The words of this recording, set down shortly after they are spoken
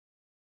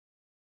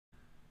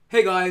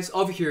Hey guys,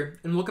 Avi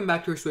here, and welcome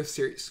back to our Swift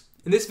series.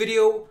 In this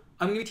video,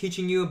 I'm going to be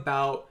teaching you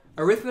about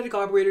arithmetic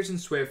operators in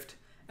Swift,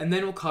 and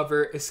then we'll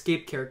cover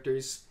escape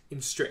characters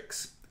in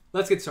strings.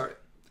 Let's get started.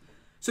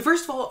 So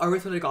first of all,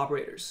 arithmetic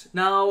operators.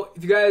 Now,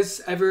 if you guys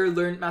ever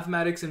learned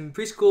mathematics in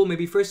preschool,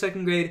 maybe first,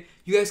 second grade,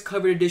 you guys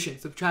covered addition,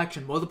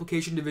 subtraction,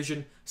 multiplication,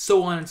 division,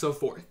 so on and so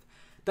forth.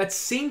 That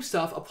same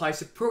stuff applies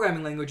to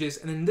programming languages,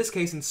 and in this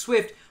case in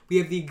Swift, we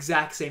have the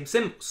exact same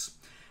symbols.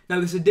 Now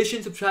this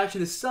addition,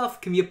 subtraction, this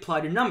stuff can be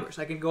applied to numbers.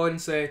 I can go ahead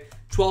and say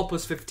 12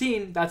 plus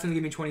 15, that's going to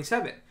give me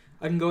 27.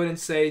 I can go ahead and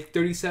say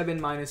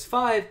 37 minus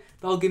 5,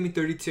 that'll give me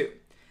 32.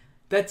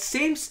 That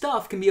same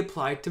stuff can be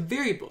applied to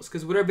variables,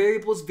 because what are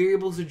variables?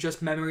 Variables are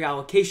just memory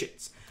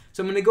allocations.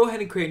 So I'm going to go ahead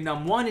and create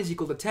num1 is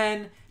equal to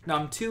 10,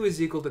 num2 is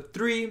equal to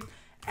 3,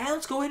 and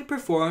let's go ahead and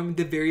perform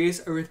the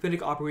various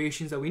arithmetic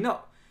operations that we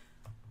know.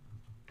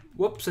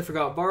 Whoops, I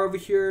forgot bar over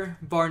here,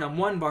 bar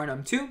num1, bar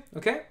num2,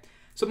 okay?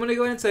 So I'm going to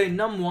go ahead and say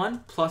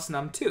num1 plus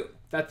num2.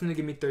 That's going to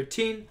give me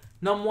 13.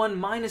 Num1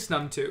 minus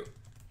num2.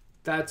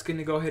 That's going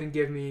to go ahead and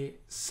give me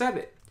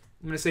 7. I'm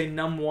going to say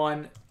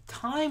num1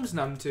 times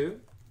num2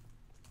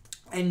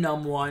 and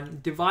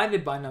num1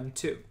 divided by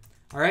num2.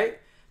 Alright?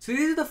 So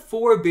these are the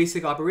four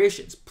basic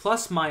operations.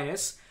 Plus,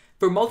 minus.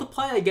 For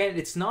multiply, again,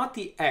 it's not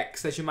the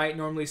x that you might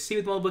normally see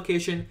with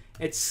multiplication.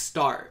 It's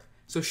star.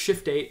 So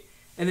shift 8.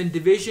 And then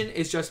division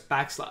is just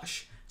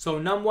backslash. So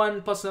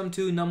num1 plus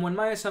num2, num1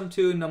 minus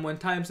num2, num1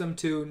 times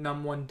num2,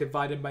 num1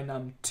 divided by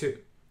num2.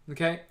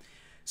 Okay?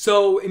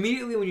 So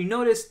immediately when you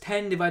notice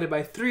 10 divided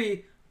by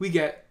 3, we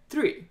get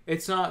 3.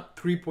 It's not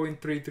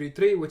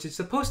 3.333, which it's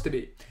supposed to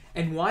be.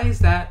 And why is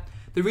that?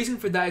 The reason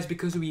for that is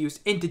because we use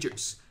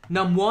integers.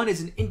 Num1 is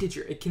an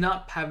integer. It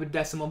cannot have a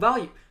decimal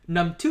value.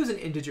 Num2 is an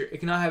integer. It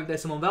cannot have a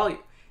decimal value.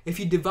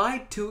 If you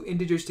divide two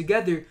integers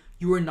together,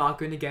 you are not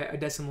going to get a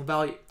decimal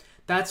value.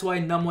 That's why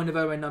num1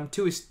 divided by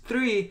num2 is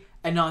 3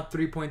 and not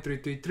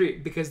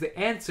 3.333, because the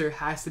answer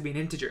has to be an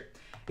integer.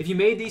 If you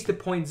made these to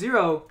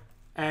 0.0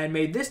 and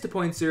made this to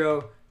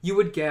 0.0, you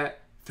would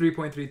get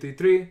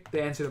 3.333,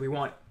 the answer that we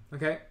wanted,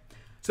 okay?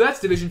 So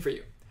that's division for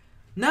you.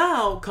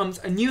 Now comes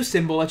a new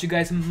symbol that you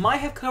guys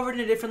might have covered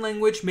in a different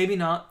language, maybe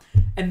not,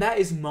 and that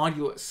is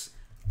modulus.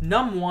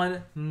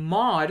 Num1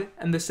 mod,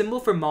 and the symbol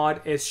for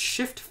mod is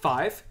shift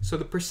 5, so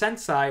the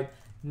percent side,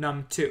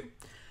 num2.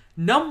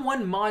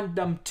 Num1 mod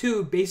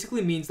num2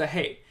 basically means that,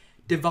 hey,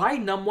 divide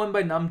num1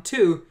 by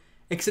num2,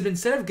 except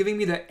instead of giving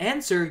me the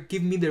answer,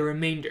 give me the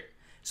remainder.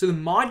 So the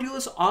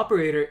modulus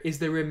operator is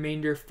the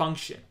remainder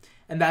function,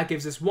 and that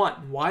gives us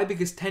 1. Why?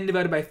 Because 10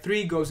 divided by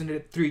 3 goes into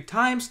it 3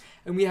 times,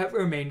 and we have a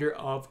remainder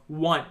of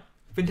 1.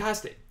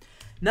 Fantastic.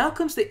 Now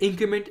comes the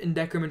increment and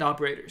decrement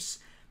operators.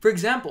 For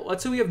example,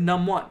 let's say we have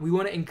num1. We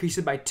want to increase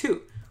it by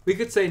 2. We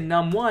could say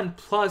num1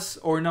 plus,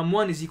 or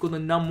num1 is equal to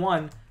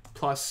num1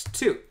 plus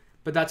 2.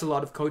 But that's a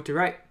lot of code to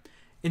write.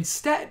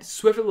 Instead,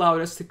 Swift allowed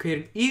us to create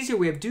an easier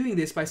way of doing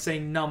this by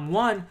saying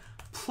num1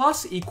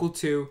 plus equal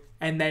to,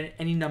 and then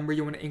any number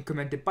you want to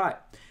increment it by.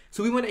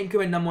 So we want to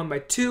increment num1 by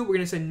 2. We're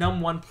going to say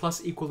num1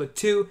 plus equal to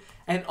 2.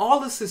 And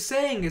all this is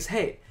saying is,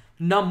 hey,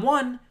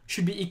 num1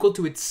 should be equal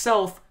to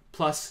itself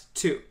plus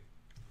 2.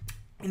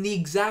 In the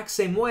exact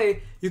same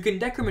way, you can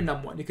decrement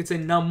num1. You could say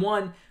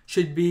num1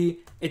 should be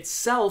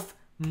itself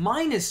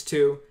minus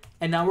 2.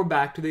 And now we're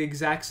back to the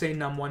exact same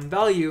num1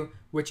 value,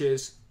 which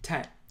is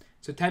 10.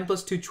 So 10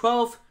 plus 2,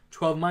 12.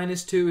 12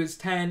 minus 2 is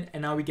 10.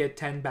 And now we get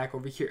 10 back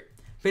over here.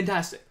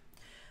 Fantastic.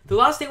 The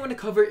last thing I want to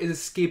cover is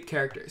escape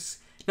characters.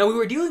 Now we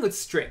were dealing with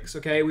strings,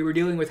 okay? We were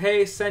dealing with,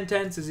 hey,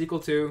 sentence is equal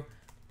to,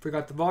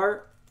 forgot the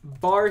bar.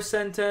 Bar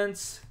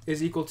sentence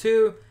is equal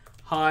to,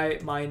 hi,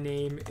 my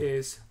name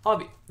is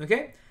Avi,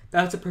 okay?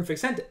 That's a perfect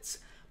sentence.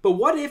 But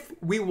what if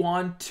we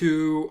want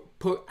to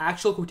put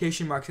actual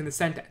quotation marks in the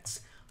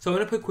sentence? So I'm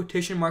going to put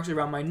quotation marks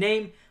around my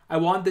name. I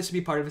want this to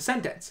be part of a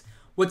sentence.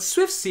 What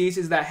Swift sees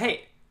is that,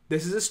 hey,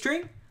 this is a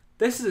string,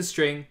 this is a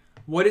string,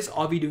 what is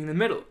Avi doing in the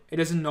middle? It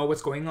doesn't know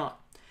what's going on.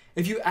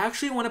 If you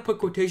actually want to put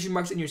quotation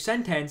marks in your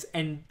sentence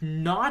and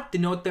not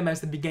denote them as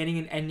the beginning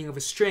and ending of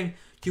a string,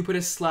 you put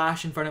a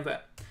slash in front of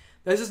them.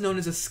 This is known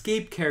as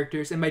escape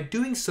characters, and by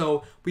doing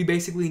so, we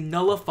basically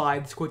nullify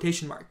this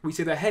quotation mark. We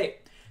say that, hey,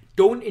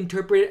 don't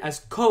interpret it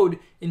as code,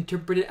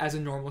 interpret it as a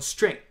normal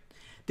string.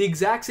 The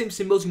exact same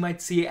symbols you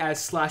might see as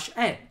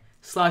 /n.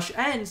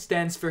 /n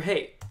stands for,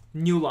 hey,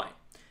 new line.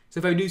 So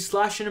if I do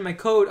 /n in my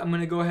code, I'm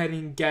going to go ahead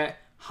and get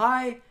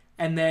hi,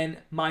 and then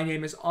my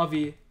name is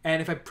Avi.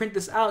 And if I print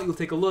this out, you'll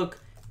take a look.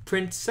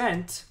 Print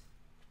sent.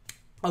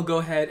 I'll go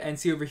ahead and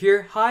see over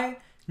here. Hi,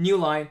 new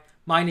line.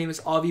 My name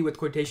is Avi with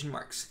quotation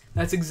marks.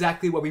 That's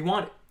exactly what we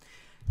wanted.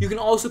 You can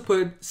also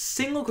put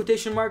single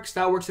quotation marks.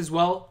 That works as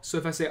well. So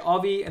if I say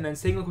Avi and then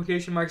single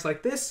quotation marks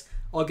like this,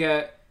 I'll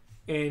get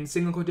in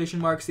single quotation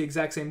marks the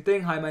exact same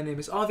thing. Hi, my name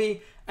is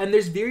Avi. And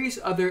there's various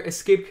other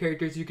escape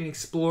characters you can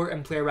explore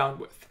and play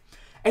around with.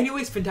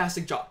 Anyways,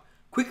 fantastic job.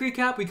 Quick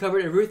recap, we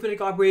covered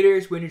arithmetic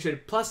operators, we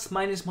understood plus,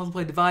 minus,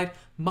 multiply, divide,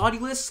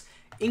 modulus,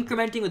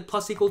 incrementing with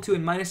plus equal to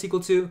and minus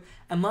equal to,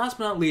 and last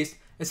but not least,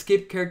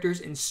 escape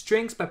characters in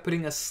strings by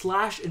putting a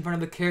slash in front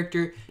of the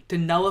character to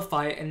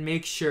nullify it and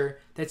make sure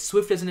that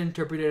Swift doesn't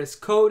interpret it as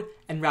code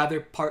and rather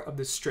part of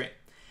the string.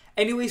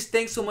 Anyways,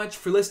 thanks so much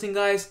for listening,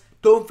 guys.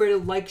 Don't forget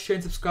to like, share,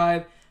 and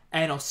subscribe,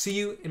 and I'll see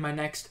you in my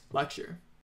next lecture.